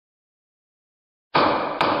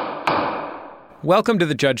Welcome to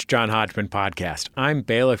the Judge John Hodgman podcast. I'm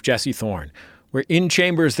bailiff Jesse Thorne. We're in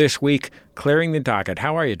chambers this week, clearing the docket.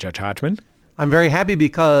 How are you, Judge Hodgman? I'm very happy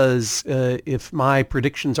because if my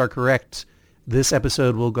predictions are correct, this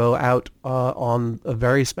episode will go out on a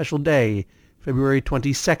very special day, February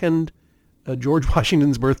 22nd, George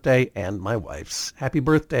Washington's birthday and my wife's. Happy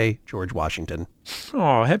birthday, George Washington.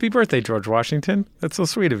 Oh, happy birthday, George Washington. That's so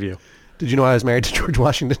sweet of you. Did you know I was married to George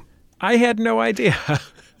Washington? I had no idea.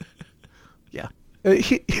 Yeah.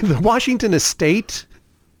 The Washington estate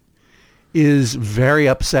is very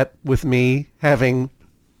upset with me having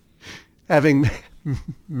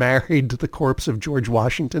married the corpse of George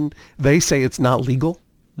Washington. They say it's not legal.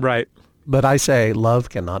 Right. But I say love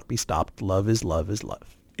cannot be stopped. Love is love is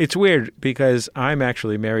love. It's weird because I'm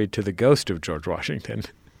actually married to the ghost of George Washington.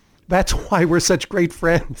 That's why we're such great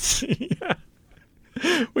friends. Yeah.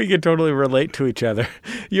 We can totally relate to each other.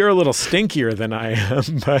 You're a little stinkier than I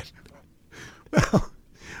am, but... Well,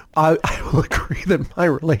 I will agree that my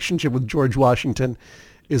relationship with George Washington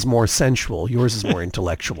is more sensual. Yours is more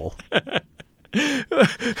intellectual.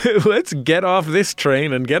 Let's get off this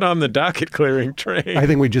train and get on the docket clearing train. I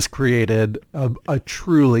think we just created a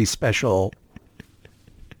truly special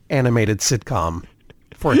animated sitcom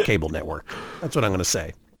for a cable network. That's what I'm going to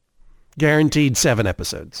say. Guaranteed 7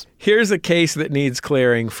 episodes. Here's a case that needs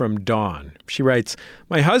clearing from Dawn. She writes,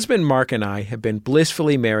 "My husband Mark and I have been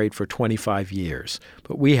blissfully married for 25 years,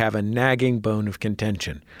 but we have a nagging bone of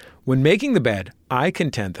contention. When making the bed, I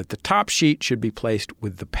contend that the top sheet should be placed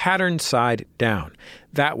with the pattern side down.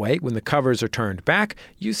 That way, when the covers are turned back,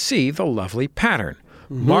 you see the lovely pattern.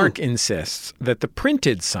 Mark insists that the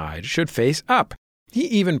printed side should face up. He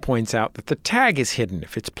even points out that the tag is hidden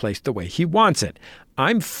if it's placed the way he wants it.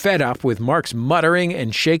 I'm fed up with Mark's muttering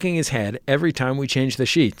and shaking his head every time we change the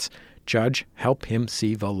sheets. Judge, help him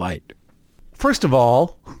see the light." First of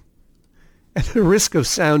all, at the risk of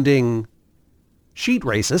sounding sheet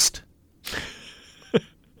racist,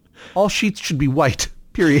 all sheets should be white,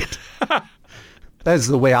 period. That is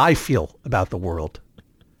the way I feel about the world.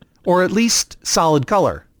 Or at least solid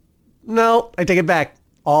color. No, I take it back.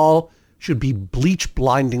 All should be bleach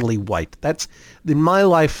blindingly white. That's, in my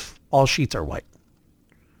life, all sheets are white.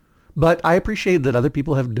 But I appreciate that other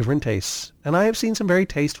people have different tastes, and I have seen some very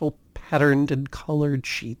tasteful patterned and colored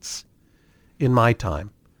sheets in my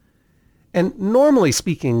time. And normally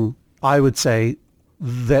speaking, I would say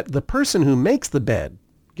that the person who makes the bed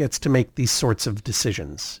gets to make these sorts of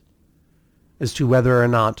decisions as to whether or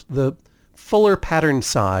not the fuller patterned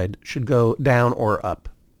side should go down or up.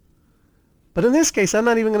 But in this case, I'm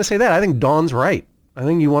not even going to say that. I think Dawn's right. I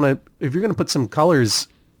think you want to, if you're going to put some colors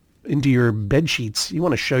into your bed sheets, you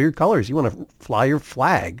want to show your colors. You want to fly your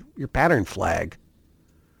flag, your pattern flag.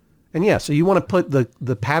 And yeah, so you want to put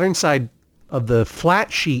the pattern side of the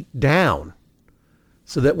flat sheet down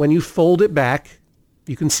so that when you fold it back,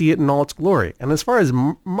 you can see it in all its glory. And as far as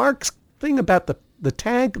Mark's thing about the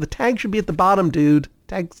tag should be at the bottom, dude.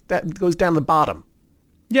 That goes down the bottom.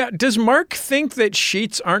 Yeah, does Mark think that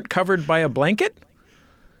sheets aren't covered by a blanket?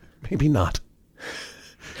 Maybe not.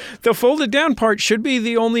 The folded down part should be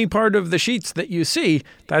the only part of the sheets that you see.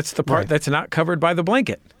 That's the part that's not covered by the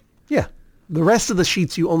blanket. Yeah. The rest of the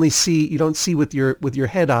sheets you don't see with your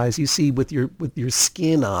head eyes, you see with your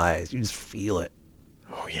skin eyes. You just feel it.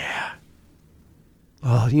 Oh yeah.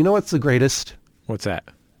 Oh, you know what's the greatest? What's that?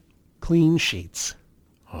 Clean sheets.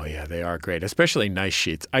 Oh yeah, they are great, especially nice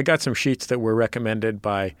sheets. I got some sheets that were recommended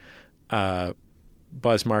by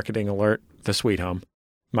Buzz Marketing Alert, the Sweet Home,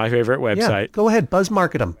 my favorite website. Yeah, go ahead, Buzz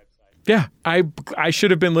Market them. Yeah, I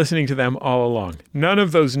should have been listening to them all along. None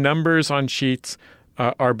of those numbers on sheets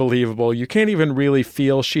are believable. You can't even really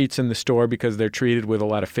feel sheets in the store because they're treated with a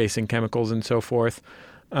lot of facing chemicals and so forth.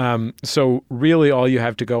 So really all you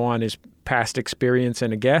have to go on is past experience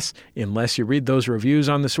and a guess, unless you read those reviews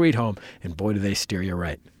on the Sweet Home. And boy, do they steer you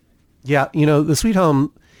right. Yeah, the Sweet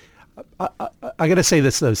Home, I got to say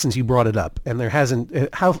this, though, since you brought it up. And there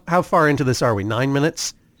hasn't, how far into this are we? 9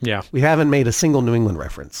 minutes? Yeah. We haven't made a single New England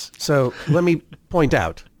reference. So let me point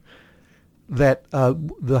out that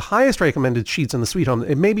the highest recommended sheets on the Sweet Home,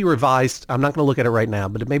 it may be revised. I'm not going to look at it right now,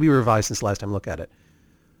 but it may be revised since the last time I looked at it,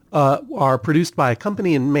 are produced by a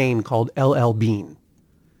company in Maine called LL Bean.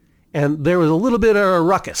 And there was a little bit of a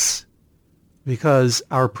ruckus because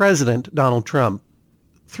our president, Donald Trump,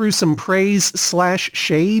 threw some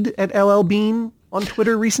praise/shade at LL Bean on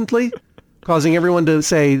Twitter recently, causing everyone to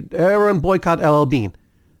say, everyone boycott LL Bean.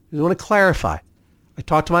 I want to clarify. I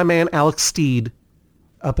talked to my man, Alex Steed,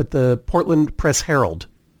 up at the Portland Press Herald,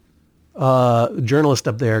 journalist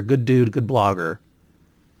up there, good dude, good blogger.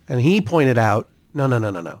 And he pointed out,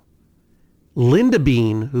 no. Linda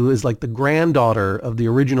Bean, who is like the granddaughter of the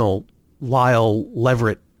original Lyle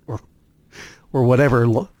Leverett or whatever,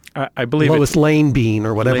 I believe Lois Lane Bean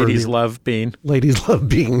or whatever. Ladies Love Bean. Ladies Love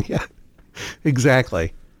Bean, yeah.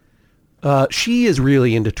 Exactly. She is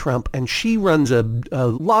really into Trump, and she runs a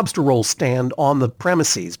lobster roll stand on the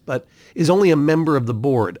premises, but is only a member of the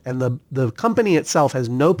board. And the company itself has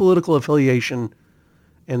no political affiliation.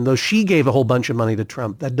 And though she gave a whole bunch of money to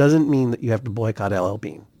Trump, that doesn't mean that you have to boycott LL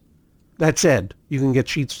Bean. That said, you can get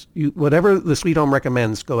sheets, whatever the Sweet Home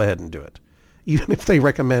recommends, go ahead and do it. Even if they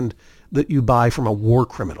recommend that you buy from a war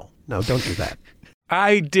criminal. No, don't do that.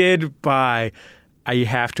 I did buy, I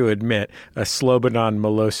have to admit, a Slobodan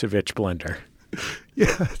Milosevic blender.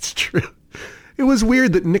 Yeah, that's true. It was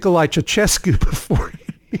weird that Nicolae Ceausescu, before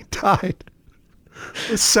he died,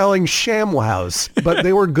 was selling ShamWows, but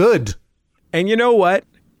they were good. And you know what?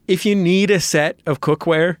 If you need a set of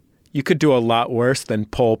cookware, you could do a lot worse than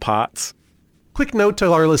Pol Pots. Quick note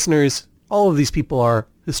to our listeners, all of these people are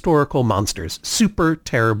historical monsters, super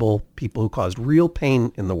terrible people who caused real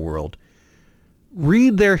pain in the world.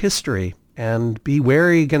 Read their history and be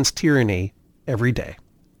wary against tyranny every day.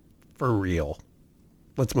 For real.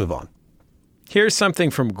 Let's move on. Here's something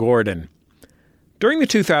from Gordon. During the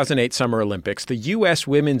 2008 Summer Olympics, the U.S.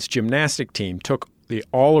 women's gymnastic team took the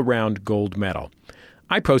all-around gold medal.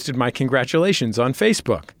 I posted my congratulations on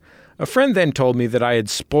Facebook. A friend then told me that I had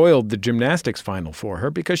spoiled the gymnastics final for her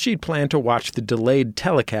because she'd planned to watch the delayed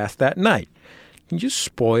telecast that night. Can you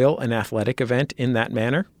spoil an athletic event in that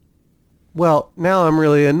manner? Well, now I'm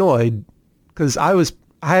really annoyed because I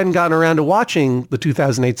hadn't gotten around to watching the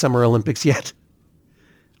 2008 Summer Olympics yet.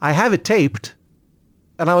 I have it taped,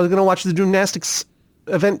 and I was going to watch the gymnastics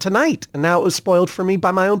event tonight, and now it was spoiled for me by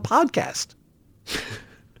my own podcast.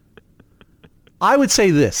 I would say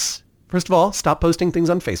this. First of all, stop posting things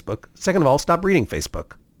on Facebook. Second of all, stop reading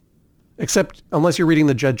Facebook. Except unless you're reading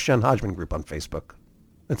the Judge John Hodgman group on Facebook.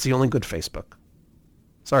 That's the only good Facebook.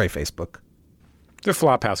 Sorry, Facebook. The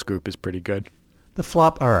Flophouse group is pretty good.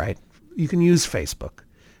 All right. You can use Facebook.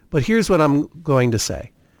 But here's what I'm going to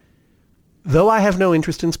say. Though I have no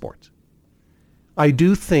interest in sports, I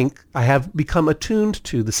do think I have become attuned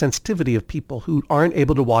to the sensitivity of people who aren't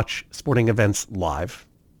able to watch sporting events live.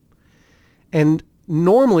 And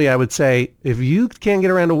normally I would say, if you can't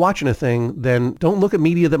get around to watching a thing, then don't look at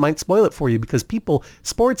media that might spoil it for you, because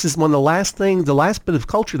sports is one of the last bit of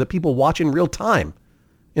culture that people watch in real time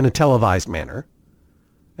in a televised manner.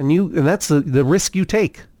 And that's the risk you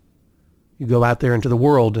take. You go out there into the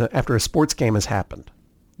world after a sports game has happened.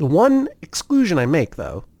 The one exclusion I make,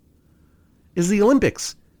 though, is the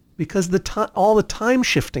Olympics, because all the time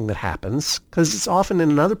shifting that happens, because it's often in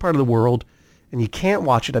another part of the world and you can't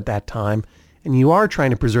watch it at that time, and you are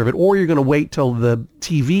trying to preserve it, or you're going to wait till the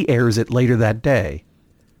TV airs it later that day.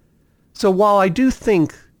 So while I do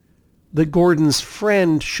think that Gordon's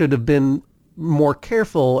friend should have been more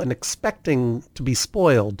careful and expecting to be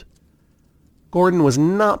spoiled, Gordon was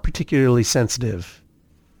not particularly sensitive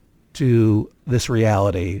to this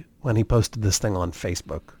reality when he posted this thing on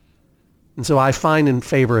Facebook. And so I find in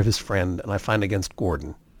favor of his friend, and I find against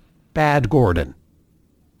Gordon. Bad Gordon.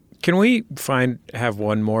 Can we have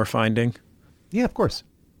one more finding? Yeah, of course.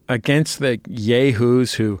 Against the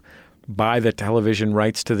yahoos who buy the television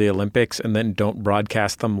rights to the Olympics and then don't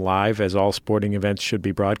broadcast them live as all sporting events should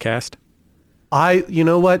be broadcast? You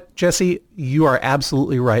know what, Jesse? You are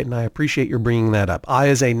absolutely right, and I appreciate your bringing that up. I,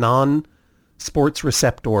 as a non-sports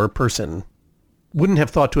receptor person, wouldn't have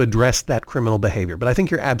thought to address that criminal behavior, but I think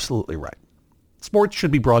you're absolutely right. Sports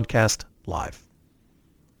should be broadcast live.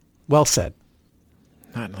 Well said.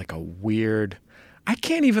 Not like a weird... I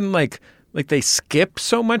can't even like they skip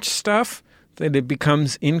so much stuff that it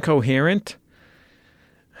becomes incoherent.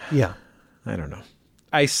 Yeah. I don't know.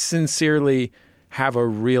 I sincerely have a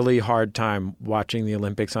really hard time watching the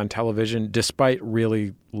Olympics on television, despite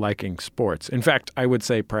really liking sports. In fact, I would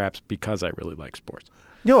say perhaps because I really like sports.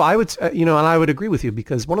 No, I would, and I would agree with you,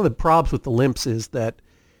 because one of the problems with the Olymps is that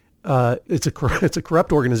it's a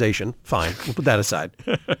corrupt organization. Fine, we'll put that aside.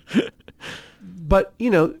 But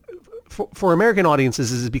for American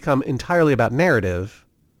audiences, it has become entirely about narrative,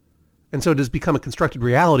 and so it has become a constructed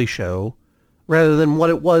reality show rather than what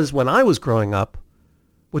it was when I was growing up,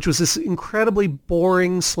 which was this incredibly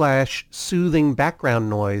boring / soothing background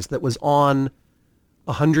noise that was on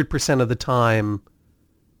 100% of the time,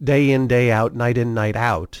 day in, day out, night in, night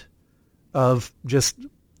out, of just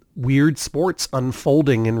weird sports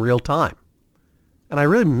unfolding in real time. And I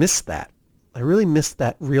really miss that. I really miss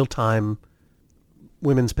that real-time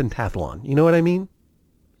women's pentathlon. You know what I mean?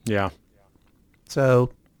 Yeah.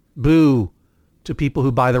 So, boo to people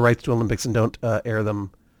who buy the rights to Olympics and don't air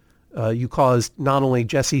them You caused not only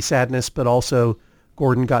Jesse sadness, but also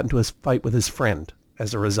Gordon got into a fight with his friend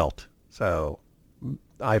as a result. So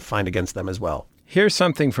I find against them as well. Here's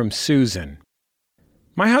something from Susan.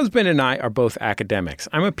 My husband and I are both academics.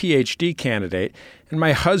 I'm a PhD candidate, and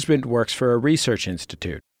my husband works for a research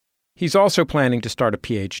institute. He's also planning to start a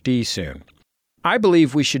PhD soon. I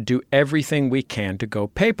believe we should do everything we can to go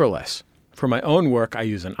paperless. For my own work, I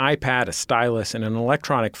use an iPad, a stylus, and an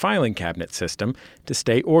electronic filing cabinet system to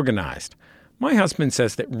stay organized. My husband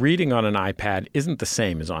says that reading on an iPad isn't the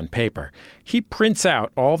same as on paper. He prints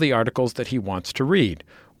out all the articles that he wants to read.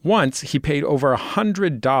 Once, he paid over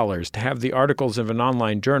 $100 to have the articles of an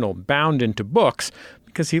online journal bound into books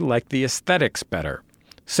because he liked the aesthetics better.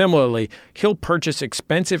 Similarly, he'll purchase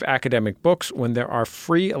expensive academic books when there are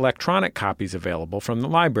free electronic copies available from the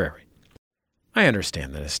library. I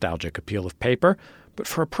understand the nostalgic appeal of paper, but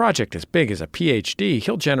for a project as big as a PhD,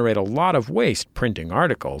 he'll generate a lot of waste printing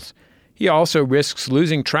articles. He also risks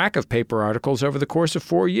losing track of paper articles over the course of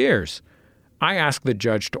 4 years. I asked the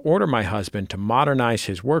judge to order my husband to modernize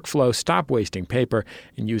his workflow, stop wasting paper,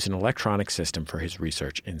 and use an electronic system for his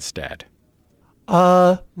research instead.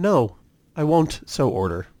 No, I won't so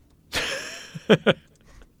order.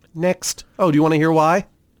 Next. Oh, do you want to hear why?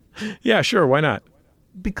 Yeah, sure. Why not?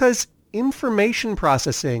 Because information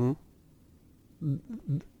processing,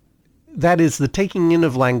 that is the taking in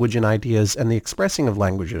of language and ideas and the expressing of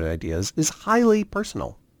language and ideas, is highly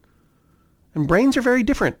personal. And brains are very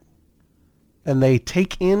different. And they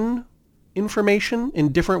take in information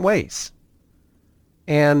in different ways.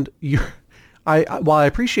 And while I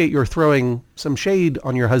appreciate your throwing some shade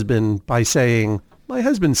on your husband by saying, my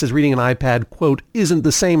husband says reading an iPad, quote, isn't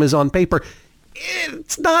the same as on paper.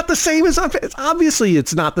 It's not the same as on paper. Obviously,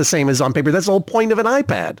 it's not the same as on paper. That's the whole point of an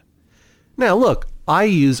iPad. Now, look, I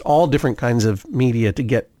use all different kinds of media to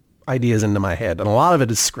get ideas into my head, and a lot of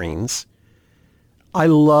it is screens. I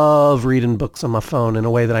love reading books on my phone in a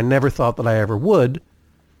way that I never thought that I ever would,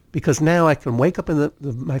 because now I can wake up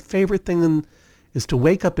my favorite thing is to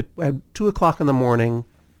wake up at 2 o'clock in the morning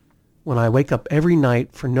when I wake up every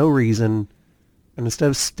night for no reason, and instead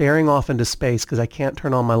of staring off into space because I can't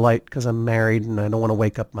turn on my light because I'm married and I don't want to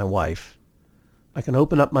wake up my wife, I can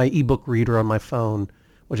open up my ebook reader on my phone,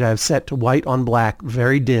 which I have set to white on black,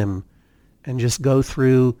 very dim, and just go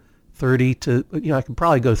through 30 to, I could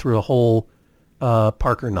probably go through a whole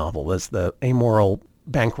Parker novel. That's the amoral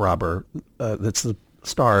bank robber that's the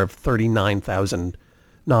star of 39,000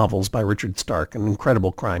 novels by Richard Stark, an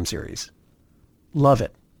incredible crime series. Love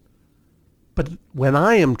it. But when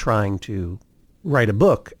I am trying to write a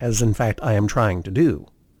book, as in fact I am trying to do,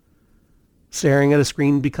 staring at a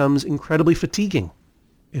screen becomes incredibly fatiguing.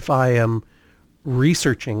 If I am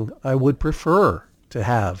researching, I would prefer to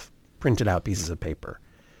have printed out pieces of paper.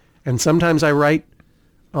 And sometimes I write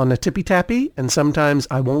on a tippy-tappy, and sometimes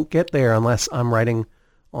I won't get there unless I'm writing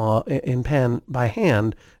in pen by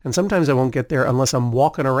hand, and sometimes I won't get there unless I'm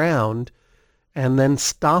walking around and then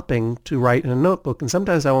stopping to write in a notebook, and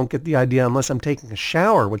sometimes I won't get the idea unless I'm taking a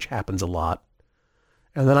shower, which happens a lot,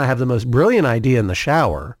 and then I have the most brilliant idea in the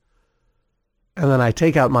shower, and then I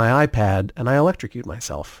take out my iPad and I electrocute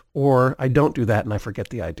myself, or I don't do that and I forget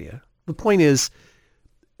the idea. The point is,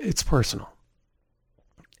 it's personal.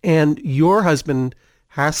 And your husband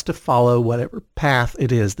has to follow whatever path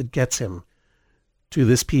it is that gets him to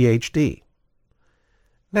this PhD.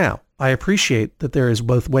 Now, I appreciate that there is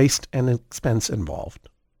both waste and expense involved.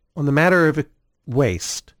 On the matter of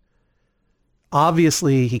waste,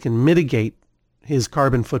 obviously he can mitigate his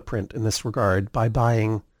carbon footprint in this regard by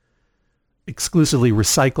buying exclusively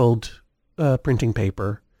recycled printing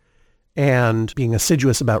paper and being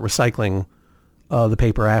assiduous about recycling the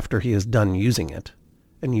paper after he is done using it.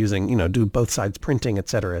 And using, do both sides printing, et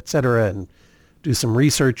cetera, and do some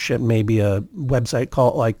research at maybe a website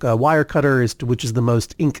called like Wirecutter, which is the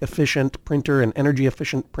most ink-efficient printer and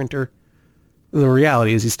energy-efficient printer. The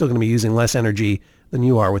reality is he's still going to be using less energy than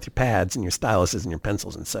you are with your pads and your styluses and your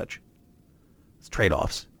pencils and such. It's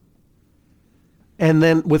trade-offs. And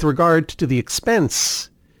then with regard to the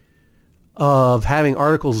expense of having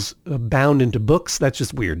articles bound into books, that's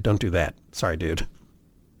just weird. Don't do that. Sorry, dude.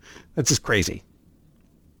 That's just crazy.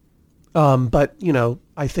 But,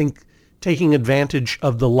 I think taking advantage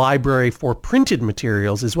of the library for printed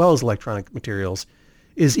materials as well as electronic materials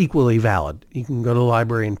is equally valid. You can go to the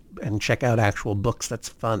library and check out actual books. That's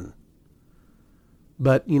fun.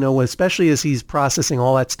 But, especially as he's processing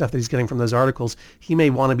all that stuff that he's getting from those articles, he may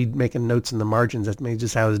want to be making notes in the margins. That's maybe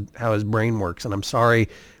just how his brain works. And I'm sorry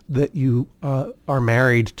that you are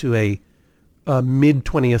married to a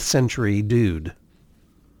mid-20th century dude.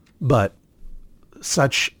 But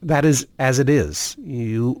that is as it is.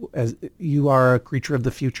 You are a creature of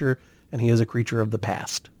the future, and he is a creature of the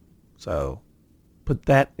past. So put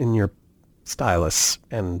that in your stylus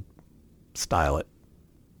and style it.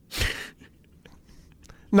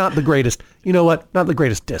 Not the greatest. You know what? Not the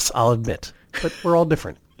greatest diss, I'll admit. But we're all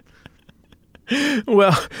different.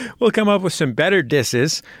 Well, we'll come up with some better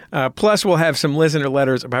disses. Plus, we'll have some listener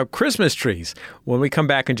letters about Christmas trees when we come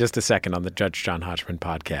back in just a second on the Judge John Hodgman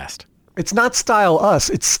podcast. It's not style us,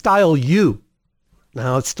 it's style you.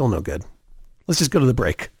 No, it's still no good. Let's just go to the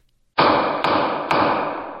break.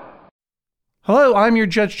 Hello, I'm your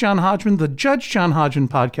Judge John Hodgman. The Judge John Hodgman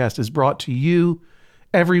podcast is brought to you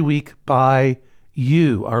every week by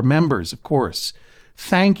you, our members, of course.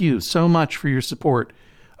 Thank you so much for your support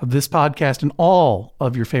of this podcast and all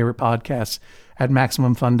of your favorite podcasts at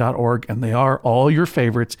MaximumFun.org, and they are all your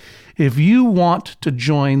favorites. If you want to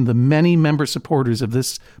join the many member supporters of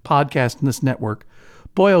this podcast and this network,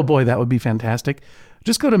 boy, oh boy, that would be fantastic.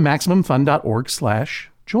 Just go to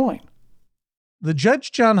MaximumFun.org/join. The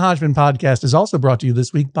Judge John Hodgman podcast is also brought to you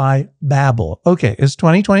this week by Babbel. Okay, it's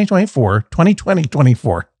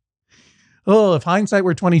 2020-24. Oh, if hindsight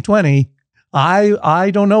were 2020,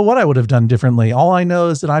 I don't know what I would have done differently. All I know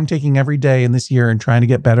is that I'm taking every day in this year and trying to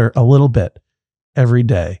get better a little bit every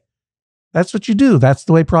day. That's what you do. That's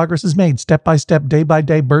the way progress is made, step by step, day by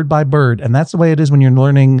day, bird by bird. And that's the way it is when you're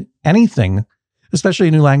learning anything, especially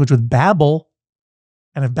a new language with Babbel.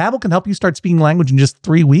 And if Babbel can help you start speaking language in just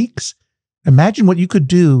 3 weeks, imagine what you could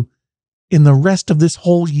do in the rest of this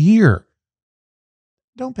whole year.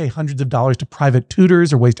 Don't pay hundreds of dollars to private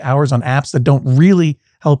tutors or waste hours on apps that don't really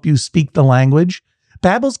help you speak the language.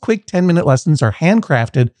 Babbel's quick 10-minute lessons are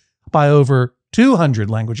handcrafted by over 200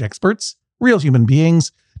 language experts, real human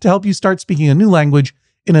beings, to help you start speaking a new language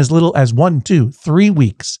in as little as 1, 2, 3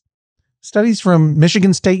 weeks. Studies from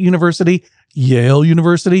Michigan State University, Yale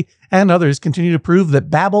University, and others continue to prove that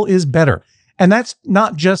Babbel is better. And that's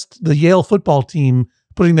not just the Yale football team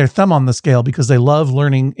putting their thumb on the scale because they love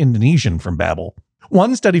learning Indonesian from Babbel.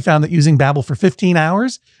 One study found that using Babbel for 15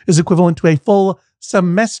 hours is equivalent to a full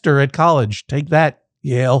semester at college. Take that,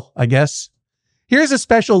 Yale, I guess. Here's a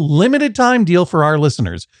special limited time deal for our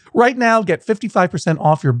listeners. Right now, get 55%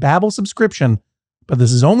 off your Babbel subscription, but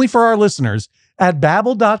this is only for our listeners at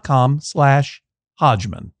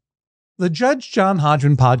babbel.com/Hodgman. The Judge John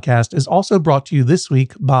Hodgman podcast is also brought to you this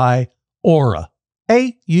week by Aura.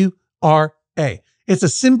 A-U-R-A. It's a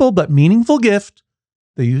simple but meaningful gift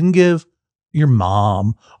that you can give your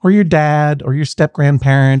mom or your dad or your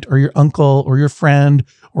step-grandparent or your uncle or your friend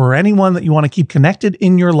or anyone that you want to keep connected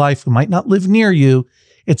in your life who might not live near you.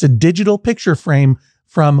 It's a digital picture frame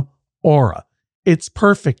from Aura. It's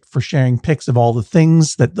perfect for sharing pics of all the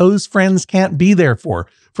things that those friends can't be there for,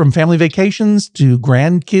 from family vacations to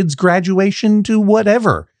grandkids' graduation to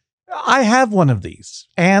whatever. I have one of these,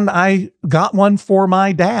 and I got one for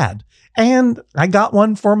my dad, and I got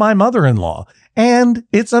one for my mother-in-law, and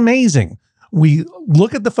it's amazing. We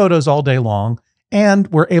look at the photos all day long, and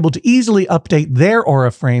we're able to easily update their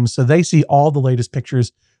Aura frames so they see all the latest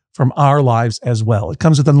pictures from our lives as well. It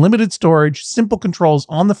comes with unlimited storage, simple controls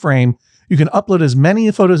on the frame. You can upload as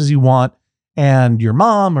many photos as you want, and your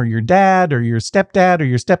mom or your dad or your stepdad or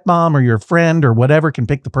your stepmom or your friend or whatever can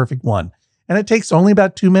pick the perfect one. And it takes only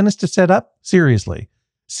about 2 minutes to set up. Seriously.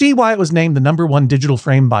 See why it was named the #1 digital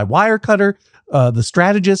frame by Wirecutter, The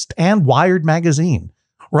Strategist, and Wired Magazine.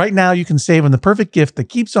 Right now, you can save on the perfect gift that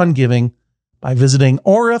keeps on giving by visiting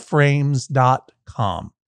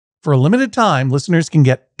auraframes.com. For a limited time, listeners can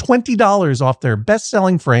get $20 off their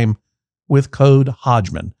best-selling frame with code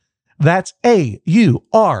Hodgman. That's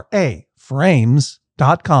A-U-R-A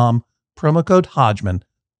frames.com, promo code Hodgman.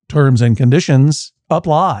 Terms and conditions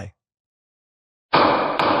apply.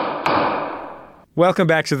 Welcome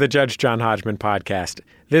back to the Judge John Hodgman podcast.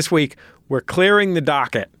 This week, we're clearing the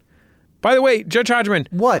docket. By the way, Judge Hodgman.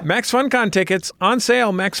 What? Max FunCon tickets on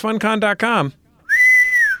sale, maxfuncon.com.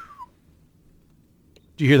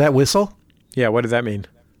 Do you hear that whistle? Yeah, what does that mean?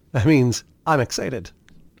 That means I'm excited.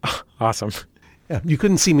 Awesome. Yeah, you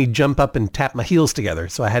couldn't see me jump up and tap my heels together,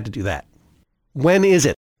 so I had to do that. When is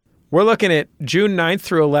it? We're looking at June 9th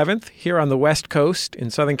through 11th here on the West Coast in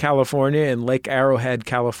Southern California and Lake Arrowhead,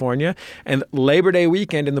 California, and Labor Day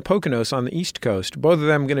weekend in the Poconos on the East Coast. Both of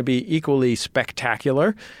them going to be equally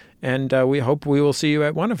spectacular, and we hope we will see you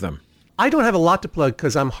at one of them. I don't have a lot to plug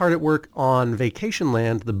because I'm hard at work on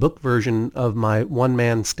Vacationland, the book version of my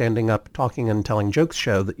one-man standing up, talking and telling jokes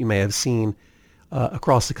show that you may have seen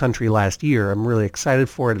across the country last year. I'm really excited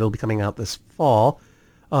for it. It'll be coming out this fall.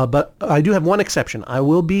 But I do have one exception. I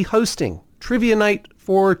will be hosting Trivia Night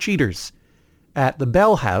for Cheaters at the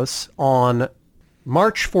Bell House on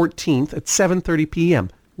March 14th at 7:30 p.m.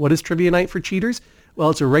 What is Trivia Night for Cheaters? Well,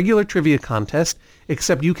 it's a regular trivia contest,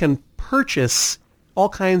 except you can purchase all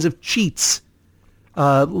kinds of cheats,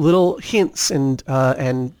 little hints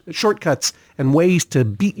and shortcuts and ways to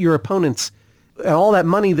beat your opponents. And all that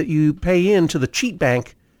money that you pay in to the cheat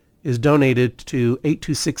bank is donated to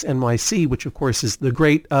 826 NYC, which of course is the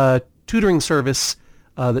great tutoring service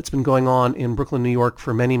that's been going on in Brooklyn, New York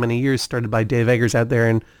for many, many years, started by Dave Eggers out there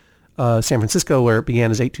in San Francisco, where it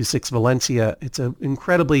began as 826 Valencia. It's an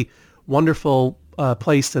incredibly wonderful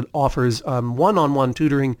place that offers one-on-one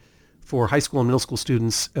tutoring for high school and middle school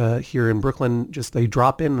students here in Brooklyn. Just they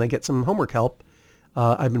drop in and they get some homework help.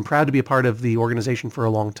 I've been proud to be a part of the organization for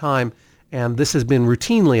a long time, and this has been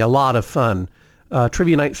routinely a lot of fun.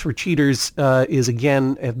 Trivia Night for Cheaters is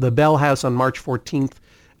again at the Bell House on March 14th.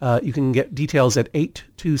 You can get details at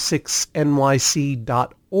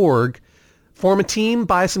 826nyc.org. Form a team,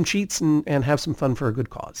 buy some cheats, and have some fun for a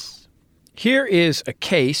good cause. Here is a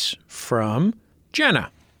case from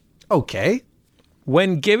Jenna. Okay.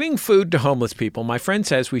 When giving food to homeless people, my friend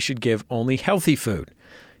says we should give only healthy food.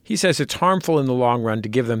 He says it's harmful in the long run to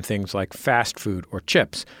give them things like fast food or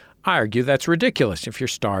chips. I argue that's ridiculous. If you're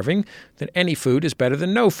starving, then any food is better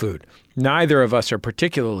than no food. Neither of us are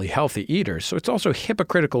particularly healthy eaters, so it's also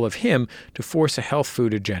hypocritical of him to force a health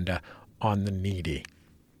food agenda on the needy.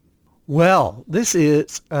 Well, this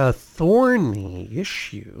is a thorny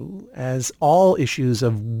issue, as all issues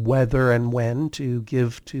of whether and when to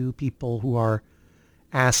give to people who are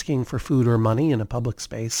asking for food or money in a public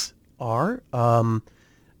space are.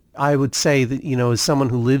 I would say that, as someone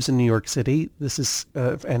who lives in New York City, this is,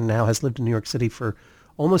 and now has lived in New York City for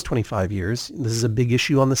almost 25 years, this is a big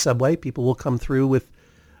issue on the subway. People will come through with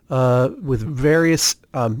various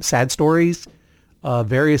sad stories,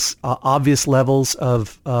 various obvious levels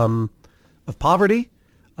of poverty,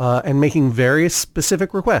 and making various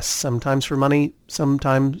specific requests, sometimes for money,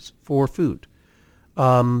 sometimes for food.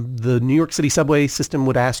 The New York City subway system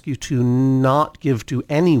would ask you to not give to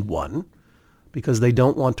anyone because they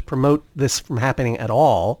don't want to promote this from happening at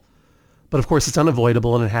all. But of course, it's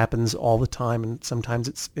unavoidable and it happens all the time, and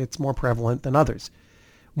sometimes it's more prevalent than others.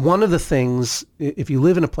 One of the things, if you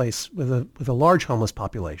live in a place with a large homeless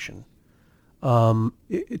population,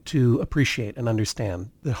 to appreciate and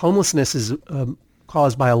understand that homelessness is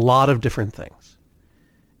caused by a lot of different things.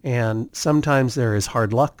 And sometimes there is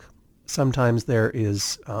hard luck. Sometimes there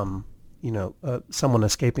is, someone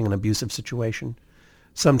escaping an abusive situation.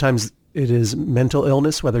 Sometimes it is mental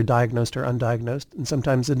illness, whether diagnosed or undiagnosed. And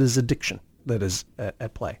sometimes it is addiction that is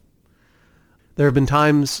at play. There have been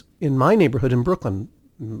times in my neighborhood in Brooklyn,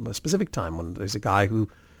 a specific time, when there's a guy who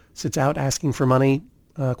sits out asking for money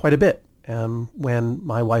quite a bit. When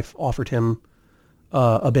my wife offered him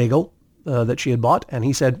a bagel that she had bought, and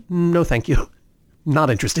he said, "No, thank you, not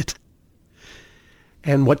interested."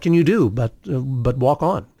 And what can you do but walk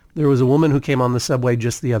on? There was a woman who came on the subway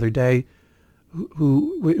just the other day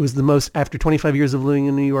who it was the most, after 25 years of living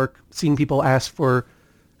in New York, seeing people ask for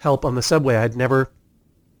help on the subway. I'd never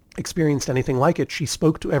experienced anything like it. She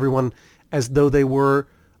spoke to everyone as though they were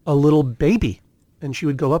a little baby. And she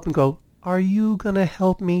would go up and go, "Are you going to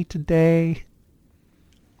help me today?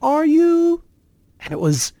 Are you?" And it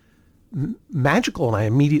was magical. And I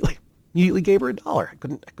immediately gave her $1. I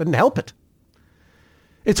couldn't help it.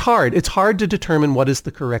 It's hard. It's hard to determine what is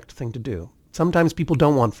the correct thing to do. Sometimes people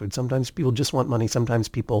don't want food. Sometimes people just want money. Sometimes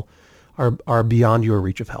people are beyond your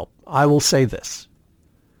reach of help. I will say this.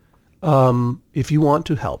 If you want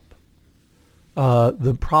to help,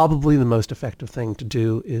 probably the most effective thing to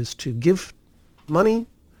do is to give money,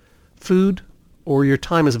 food, or your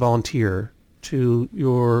time as a volunteer to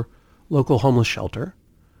your local homeless shelter.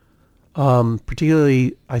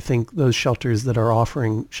 Particularly, I think those shelters that are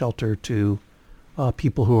offering shelter to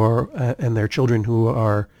people who are and their children who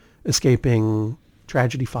are escaping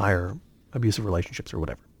tragedy, fire, abusive relationships, or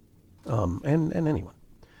whatever, and anyone.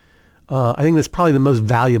 I think that's probably the most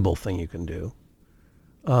valuable thing you can do,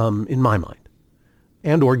 in my mind,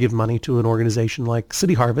 and or give money to an organization like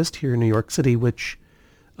City Harvest here in New York City, which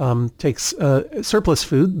takes surplus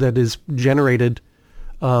food that is generated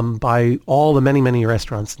by all the many, many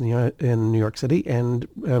restaurants in New York City and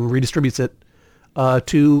redistributes it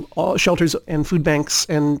to all shelters and food banks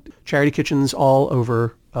and charity kitchens all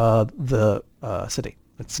over the city.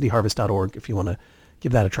 It's cityharvest.org if you want to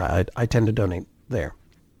give that a try. I tend to donate there.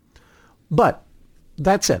 But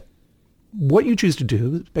that's it. What you choose to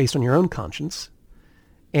do is based on your own conscience.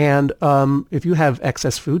 And if you have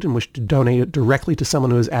excess food and wish to donate it directly to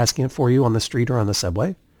someone who is asking it for you on the street or on the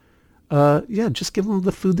subway, just give them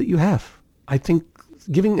the food that you have. I think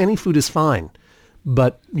giving any food is fine.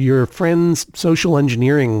 But your friend's social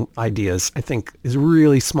engineering ideas, I think, is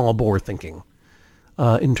really small bore thinking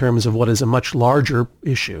in terms of what is a much larger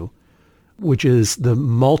issue, which is the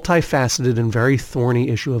multifaceted and very thorny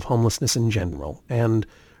issue of homelessness in general. And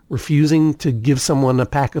refusing to give someone a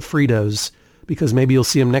pack of Fritos because maybe you'll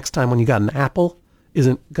see them next time when you got an apple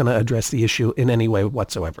isn't going to address the issue in any way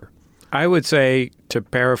whatsoever. I would say, to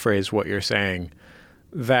paraphrase what you're saying,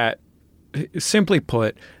 that simply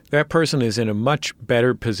put, that person is in a much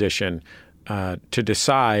better position to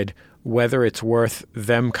decide whether it's worth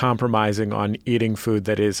them compromising on eating food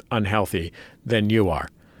that is unhealthy than you are.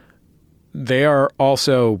 They are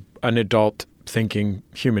also an adult thinking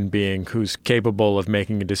human being who's capable of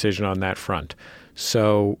making a decision on that front.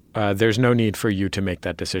 So there's no need for you to make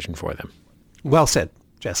that decision for them. Well said,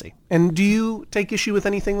 Jesse. And do you take issue with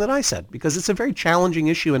anything that I said? Because it's a very challenging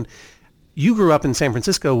issue. And you grew up in San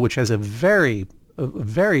Francisco, which has a very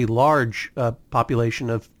large population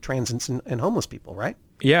of transits and homeless people, right?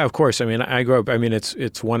 Yeah, of course. I mean, I grew up,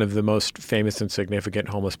 it's one of the most famous and significant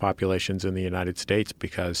homeless populations in the United States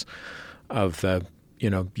because of the,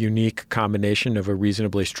 unique combination of a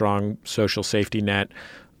reasonably strong social safety net,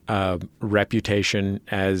 reputation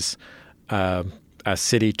as a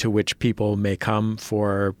city to which people may come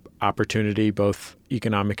for opportunity, both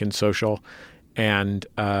economic and social, and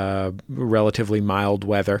relatively mild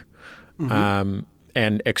weather,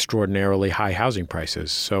 and extraordinarily high housing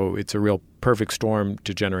prices. So it's a real perfect storm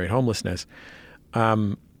to generate homelessness.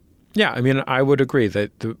 I would agree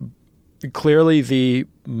that clearly the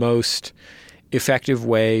most effective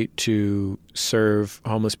way to serve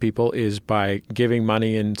homeless people is by giving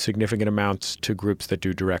money in significant amounts to groups that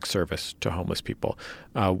do direct service to homeless people,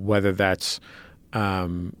 whether that's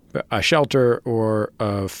a shelter or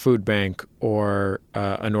a food bank or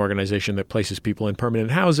an organization that places people in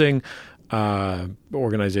permanent housing,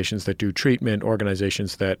 organizations that do treatment,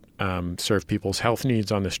 organizations that serve people's health needs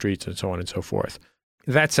on the streets, and so on and so forth.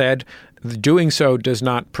 That said, doing so does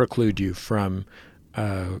not preclude you from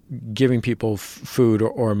giving people food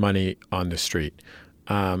or money on the street.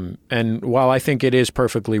 And while I think it is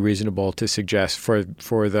perfectly reasonable to suggest for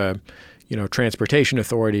the transportation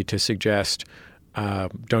authority to suggest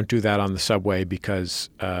don't do that on the subway because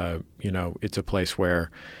it's a place where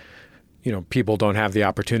people don't have the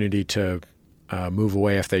opportunity to move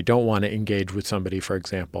away if they don't want to engage with somebody, for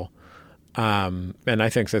example. And I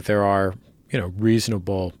think that there are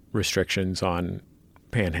reasonable restrictions on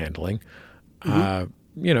panhandling.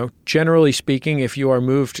 Generally speaking, if you are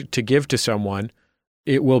moved to give to someone,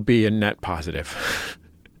 it will be a net positive.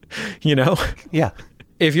 Yeah.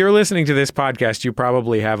 If you're listening to this podcast, you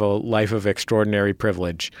probably have a life of extraordinary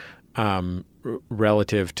privilege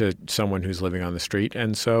relative to someone who's living on the street.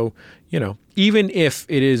 And so, even if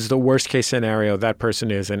it is the worst case scenario, that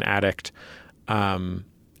person is an addict.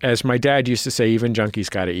 As my dad used to say, even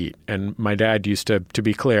junkies got to eat. And my dad used to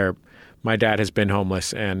be clear, my dad has been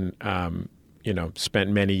homeless and,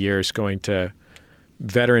 spent many years going to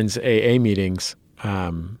veterans AA meetings,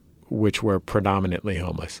 which were predominantly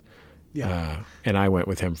homeless. Yeah. And I went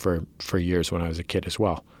with him for years when I was a kid as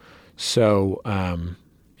well. So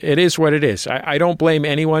it is what it is. I don't blame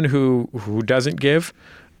anyone who doesn't give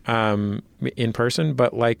in person,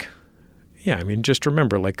 but just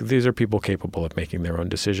remember, these are people capable of making their own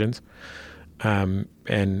decisions.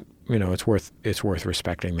 And it's worth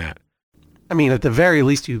respecting that. I mean, at the very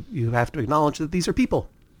least, you have to acknowledge that these are people.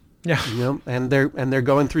 Yeah. And they're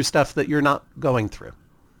going through stuff that you're not going through.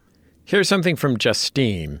 Here's something from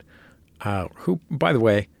Justine, who, by the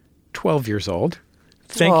way, 12 years old.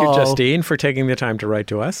 Thank you, Justine, for taking the time to write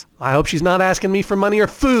to us. I hope she's not asking me for money or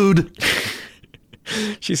food.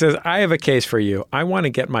 She says, I have a case for you. I want to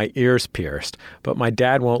get my ears pierced, but my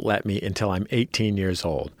dad won't let me until I'm 18 years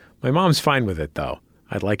old. My mom's fine with it, though.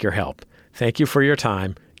 I'd like your help. Thank you for your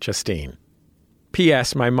time, Justine.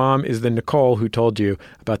 P.S. My mom is the Nicole who told you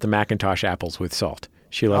about the Macintosh apples with salt.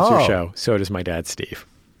 She loves your show. So does my dad, Steve.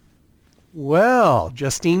 Well,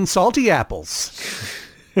 Justine Salty Apples.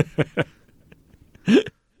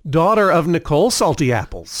 Daughter of Nicole Salty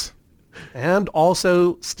Apples. And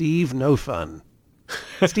also Steve No Fun.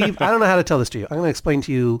 Steve, I don't know how to tell this to you. I'm going to explain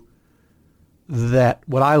to you that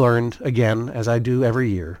what I learned, again, as I do every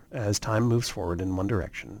year, as time moves forward in one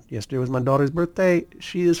direction. Yesterday was my daughter's birthday.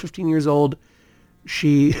 She is 15 years old.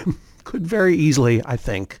 She could very easily, I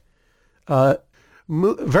think,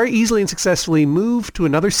 very easily and successfully move to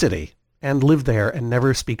another city and live there and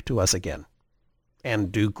never speak to us again.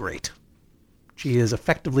 And do great. She is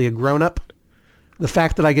effectively a grown-up. The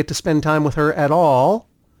fact that I get to spend time with her at all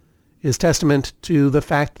is testament to the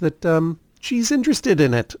fact that she's interested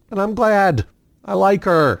in it. And I'm glad. I like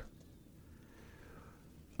her.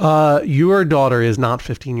 Your daughter is not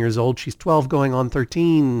 15 years old. She's 12 going on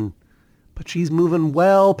 13. But she's moving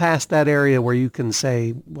well past that area where you can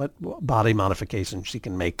say what body modifications she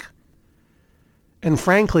can make. And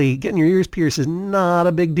frankly, getting your ears pierced is not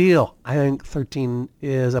a big deal. I think 13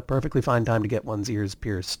 is a perfectly fine time to get one's ears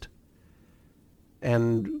pierced.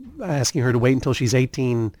 And asking her to wait until she's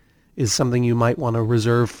 18 is something you might want to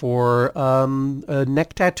reserve for a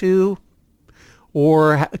neck tattoo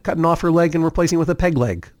or cutting off her leg and replacing it with a peg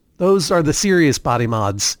leg. Those are the serious body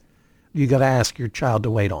mods you got to ask your child to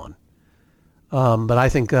wait on. But I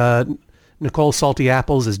think Nicole Salty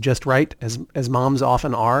Apples is just right, as moms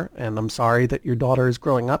often are, and I'm sorry that your daughter is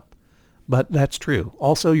growing up, but that's true.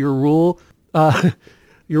 Also, your rule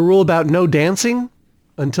about no dancing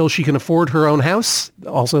until she can afford her own house,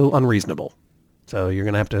 also unreasonable. So you're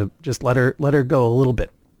gonna have to just let her go a little bit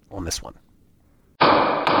on this one.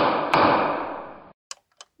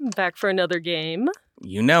 Back for another game.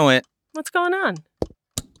 You know it. What's going on?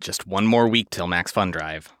 Just one more week till Max Fun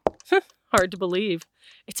Drive. Hard to believe.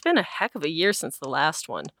 It's been a heck of a year since the last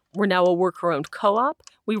one. We're now a worker-owned co-op.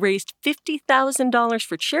 We raised $50,000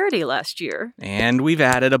 for charity last year. And we've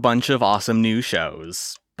added a bunch of awesome new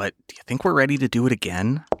shows. But do you think we're ready to do it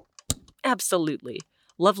again? Absolutely.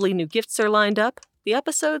 Lovely new gifts are lined up. The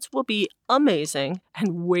episodes will be amazing.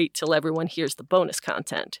 And wait till everyone hears the bonus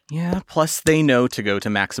content. Yeah, plus they know to go to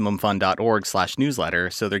MaximumFun.org/newsletter,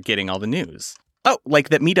 so they're getting all the news. Oh, like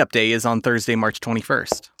that meetup day is on Thursday, March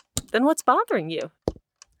 21st. Then what's bothering you?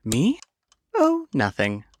 Me? Oh,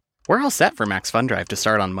 nothing. We're all set for Max Fun Drive to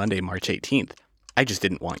start on Monday, March 18th. I just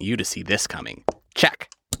didn't want you to see this coming. Check.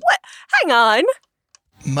 What? Hang on.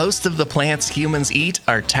 Most of the plants humans eat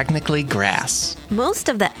are technically grass. Most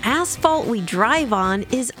of the asphalt we drive on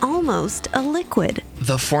is almost a liquid.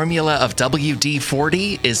 The formula of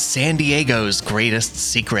WD-40 is San Diego's greatest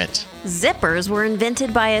secret. Zippers were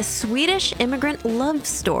invented by a Swedish immigrant love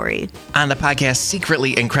story. On the podcast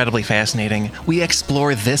Secretly Incredibly Fascinating, we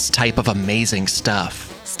explore this type of amazing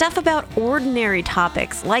stuff. Stuff about ordinary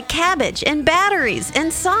topics like cabbage and batteries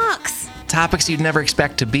and socks. Topics you'd never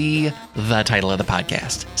expect to be the title of the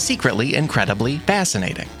podcast. Secretly Incredibly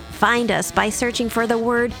Fascinating. Find us by searching for the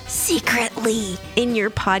word secretly in your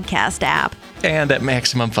podcast app. And at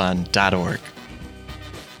MaximumFun.org.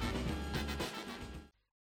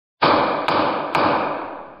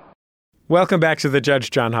 Welcome back to the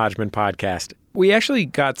Judge John Hodgman podcast. We actually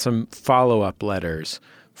got some follow-up letters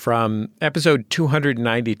from episode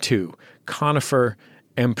 292, Conifer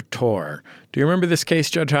Emptor. Do you remember this case,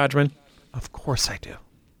 Judge Hodgman? Of course I do.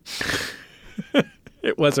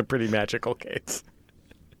 It was a pretty magical case.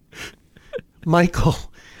 Michael.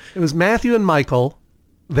 It was Matthew and Michael.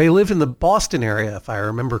 They live in the Boston area, if I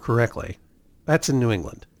remember correctly. That's in New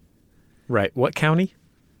England. Right. What county?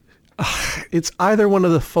 It's either one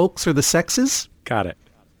of the folks or the sexes. Got it.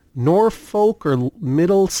 Norfolk or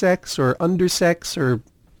Middlesex or Undersex or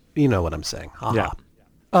you know what I'm saying. Ha-ha.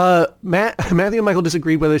 Yeah. Matthew and Michael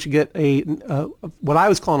disagreed whether they should get what I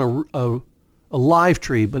was calling a live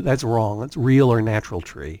tree, but that's wrong. It's real or natural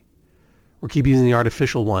tree. Or keep using the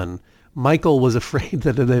artificial one. Michael was afraid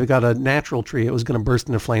that if they got a natural tree, it was going to burst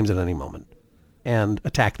into flames at any moment and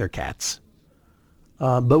attack their cats.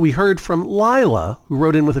 But we heard from Lila, who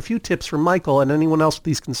wrote in with a few tips for Michael and anyone else with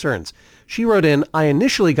these concerns. She wrote in, I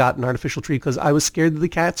initially got an artificial tree because I was scared that the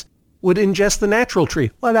cats would ingest the natural tree.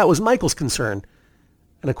 Well, that was Michael's concern.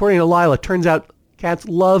 And according to Lila, it turns out cats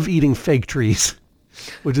love eating fake trees,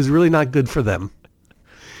 which is really not good for them.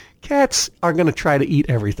 Cats are going to try to eat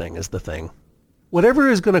everything is the thing. Whatever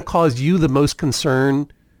is going to cause you the most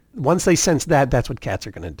concern, once they sense that, that's what cats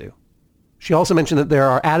are going to do. She also mentioned that there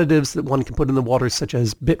are additives that one can put in the water, such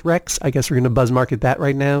as Bitrex. I guess we're going to buzz market that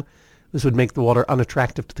right now. This would make the water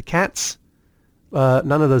unattractive to the cats.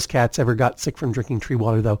 None of those cats ever got sick from drinking tree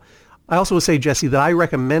water, though. I also will say, Jesse, that I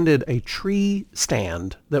recommended a tree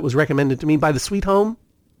stand that was recommended to me by the Sweet Home,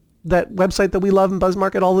 that website that we love and buzz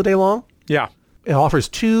market all the day long. Yeah. It offers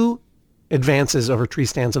two advances over tree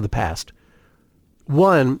stands of the past.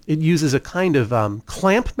 One, it uses a kind of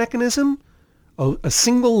clamp mechanism, a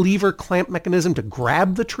single lever clamp mechanism to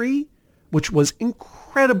grab the tree, which was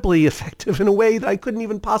incredibly effective in a way that I couldn't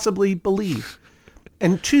even possibly believe.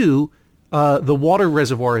 And two, the water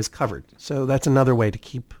reservoir is covered. So that's another way to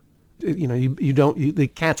keep,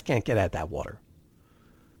 the cats can't get at that water.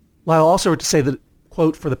 Lyle also wrote to say that,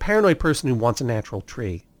 quote, for the paranoid person who wants a natural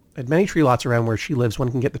tree, at many tree lots around where she lives, one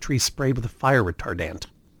can get the tree sprayed with a fire retardant.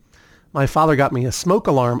 My father got me a smoke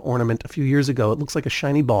alarm ornament a few years ago. It looks like a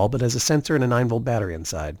shiny ball, but has a sensor and a 9-volt battery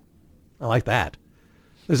inside. I like that.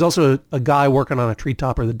 There's also a guy working on a tree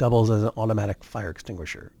topper that doubles as an automatic fire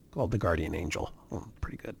extinguisher. called the guardian angel. Oh,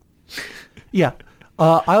 pretty good. Yeah.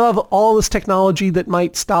 I love all this technology that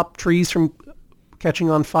might stop trees from catching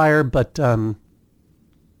on fire, but in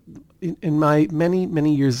my many,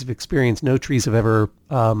 many years of experience, no trees have ever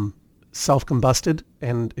self-combusted.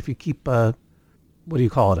 And if you keep, what do you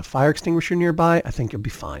call it, a fire extinguisher nearby, I think you'll be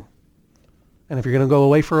fine. And if you're going to go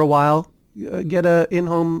away for a while, get a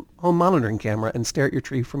in-home home monitoring camera and stare at your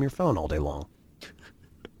tree from your phone all day long.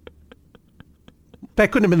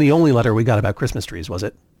 That couldn't have been the only letter we got about Christmas trees, was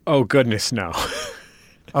it? Oh, goodness, no.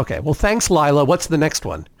 Okay, well, thanks, Lila. What's the next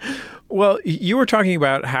one? Well, you were talking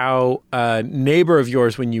about how a neighbor of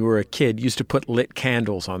yours when you were a kid used to put lit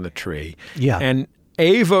candles on the tree. Yeah. And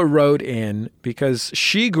Ava wrote in because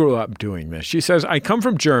she grew up doing this. She says, I come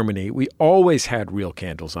from Germany. We always had real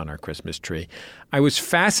candles on our Christmas tree. I was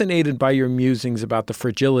fascinated by your musings about the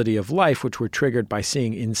fragility of life, which were triggered by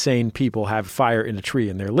seeing insane people have fire in a tree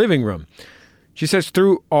in their living room. She says,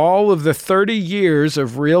 through all of the 30 years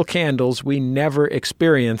of real candles, we never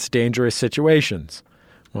experienced dangerous situations.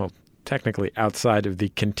 Well, technically outside of the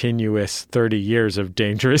continuous 30 years of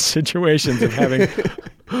dangerous situations of having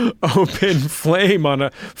open flame on a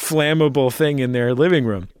flammable thing in their living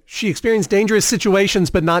room. She experienced dangerous situations,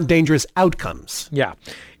 but not dangerous outcomes. Yeah.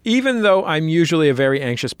 Even though I'm usually a very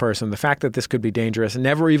anxious person, the fact that this could be dangerous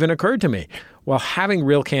never even occurred to me. While having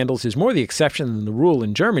real candles is more the exception than the rule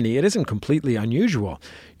in Germany, it isn't completely unusual.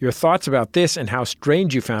 Your thoughts about this and how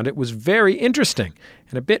strange you found it was very interesting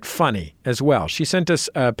and a bit funny as well. She sent us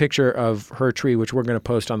a picture of her tree, which we're going to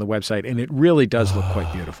post on the website, and it really does look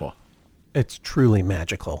quite beautiful. It's truly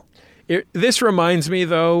magical. This reminds me,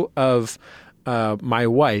 though, of my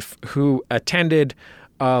wife, who attended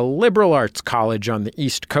a liberal arts college on the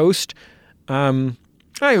East Coast. I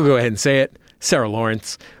will go ahead and say it. Sarah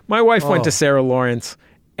Lawrence. My wife went to Sarah Lawrence,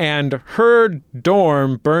 and her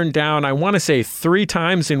dorm burned down, I want to say 3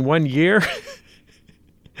 times in 1 year.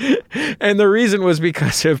 And the reason was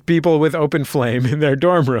because of people with open flame in their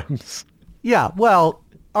dorm rooms. Yeah, well,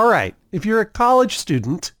 all right. If you're a college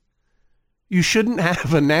student, you shouldn't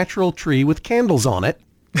have a natural tree with candles on it.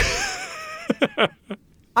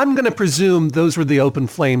 I'm going to presume those were the open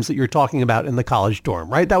flames that you're talking about in the college dorm,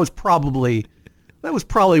 right? That was probably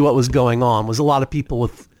what was going on, was a lot of people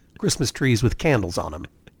with Christmas trees with candles on them.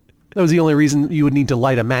 That was the only reason you would need to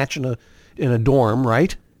light a match in a dorm,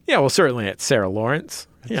 right? Yeah, well, certainly at Sarah Lawrence.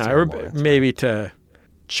 Or maybe to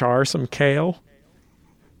char some kale.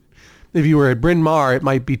 If you were at Bryn Mawr, it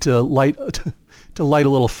might be to light a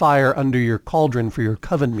little fire under your cauldron for your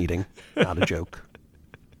coven meeting. Not a joke.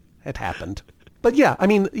 It happened. But yeah, I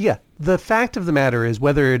mean, yeah, the fact of the matter is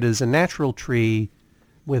whether it is a natural tree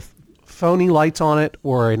with phony lights on it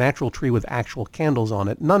or a natural tree with actual candles on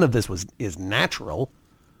it, none of this is natural.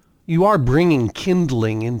 You are bringing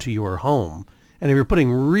kindling into your home. And if you're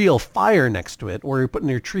putting real fire next to it or you're putting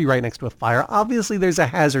your tree right next to a fire, obviously there's a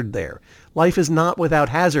hazard there. Life is not without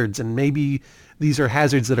hazards, and maybe these are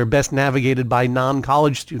hazards that are best navigated by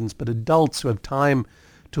non-college students, but adults who have time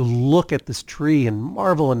to look at this tree and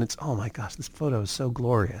marvel, and it's, oh my gosh, this photo is so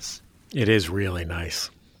glorious. It is really nice.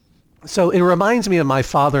 So it reminds me of my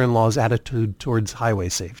father-in-law's attitude towards highway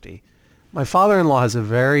safety. My father-in-law has a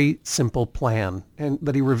very simple plan and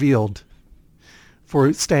that he revealed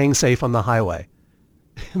for staying safe on the highway.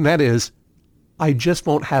 And that is, I just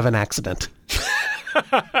won't have an accident.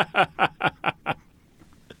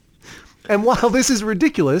 And while this is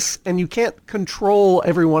ridiculous and you can't control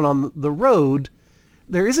everyone on the road,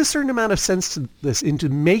 there is a certain amount of sense to this, into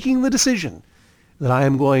making the decision that I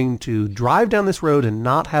am going to drive down this road and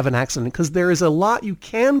not have an accident, because there is a lot you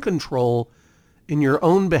can control in your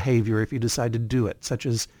own behavior if you decide to do it, such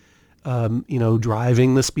as,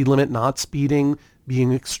 driving the speed limit, not speeding,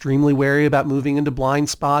 being extremely wary about moving into blind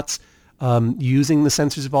spots, using the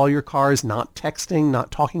sensors of all your cars, not texting,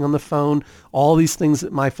 not talking on the phone, all these things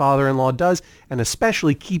that my father-in-law does, and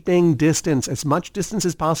especially keeping distance, as much distance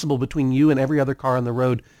as possible between you and every other car on the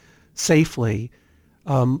road safely.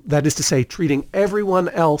 That is to say, treating everyone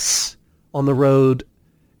else on the road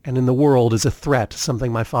and in the world as a threat,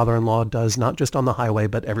 something my father-in-law does not just on the highway,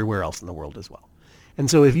 but everywhere else in the world as well. And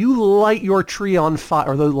so if you light your tree on fire,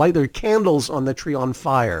 or light their candles on the tree on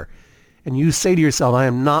fire, and you say to yourself, I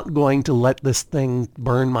am not going to let this thing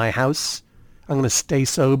burn my house, I'm going to stay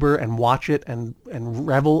sober and watch it and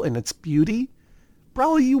revel in its beauty,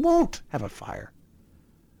 probably you won't have a fire.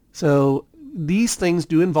 So these things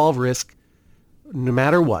do involve risk, no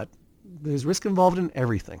matter what. There's risk involved in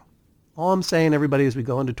everything. All I'm saying, everybody, as we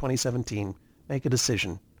go into 2017, make a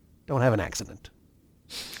decision. Don't have an accident.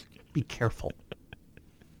 Be careful.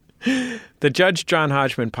 The Judge John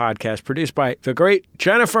Hodgman podcast, produced by the great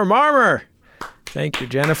Jennifer Marmer. Thank you,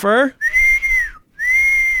 Jennifer.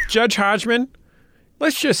 Judge Hodgman,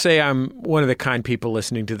 let's just say I'm one of the kind people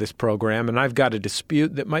listening to this program, and I've got a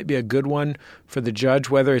dispute that might be a good one for the judge,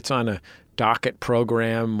 whether it's on a docket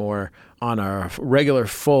program or on a regular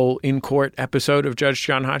full in-court episode of Judge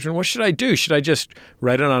John Hodgman. What should I do? Should I just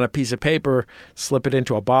write it on a piece of paper, slip it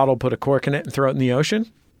into a bottle, put a cork in it, and throw it in the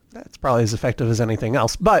ocean? That's probably as effective as anything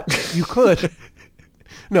else, but you could.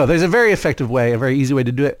 No, there's a very effective way, a very easy way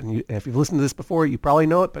to do it. And if you've listened to this before, you probably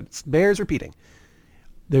know it, but it bears repeating.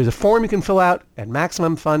 There's a form you can fill out at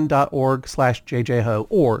MaximumFun.org/JJHo,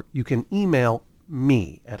 or you can email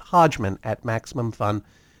me at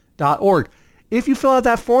Hodgman@MaximumFun.org. If you fill out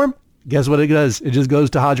that form, guess what it does? It just goes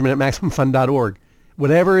to Hodgman@MaximumFun.org.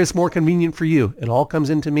 Whatever is more convenient for you, it all comes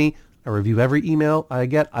into me. I review every email I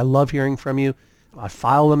get. I love hearing from you. I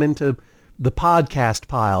file them into the podcast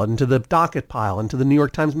pile, into the docket pile, into the New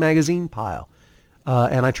York Times Magazine pile.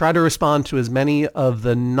 And I try to respond to as many of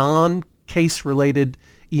the non-case related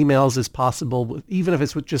emails as possible, even if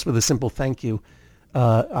it's just with a simple thank you.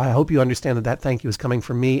 I hope you understand that thank you is coming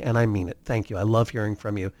from me, and I mean it. Thank you. I love hearing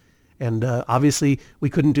from you. And obviously, we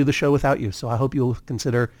couldn't do the show without you, so I hope you'll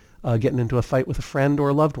consider getting into a fight with a friend or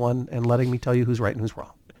a loved one and letting me tell you who's right and who's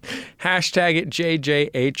wrong. Hashtag it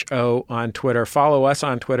JJHO on Twitter. Follow us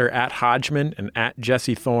on Twitter at Hodgman and at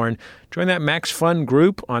Jesse Thorne. Join that Max Fun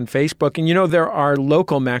group on Facebook. And you know, there are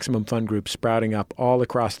local Maximum Fun groups sprouting up all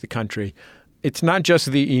across the country. It's not just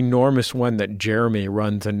the enormous one that Jeremy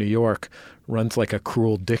runs in New York, runs like a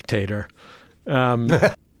cruel dictator.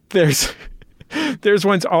 There's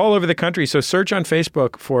ones all over the country. So search on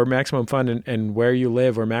Facebook for Maximum Fun and where you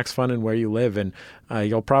live, or Max Fun and where you live, and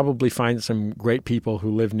you'll probably find some great people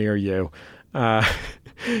who live near you.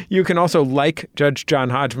 You can also like Judge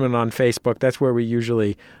John Hodgman on Facebook. That's where we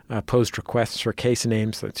usually post requests for case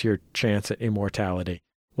names. That's your chance at immortality.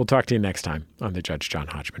 We'll talk to you next time on the Judge John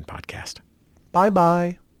Hodgman podcast.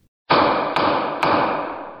 Bye-bye.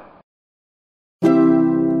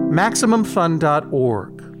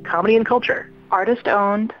 MaximumFun.org. Comedy and culture. Artist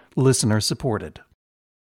owned. Listener supported.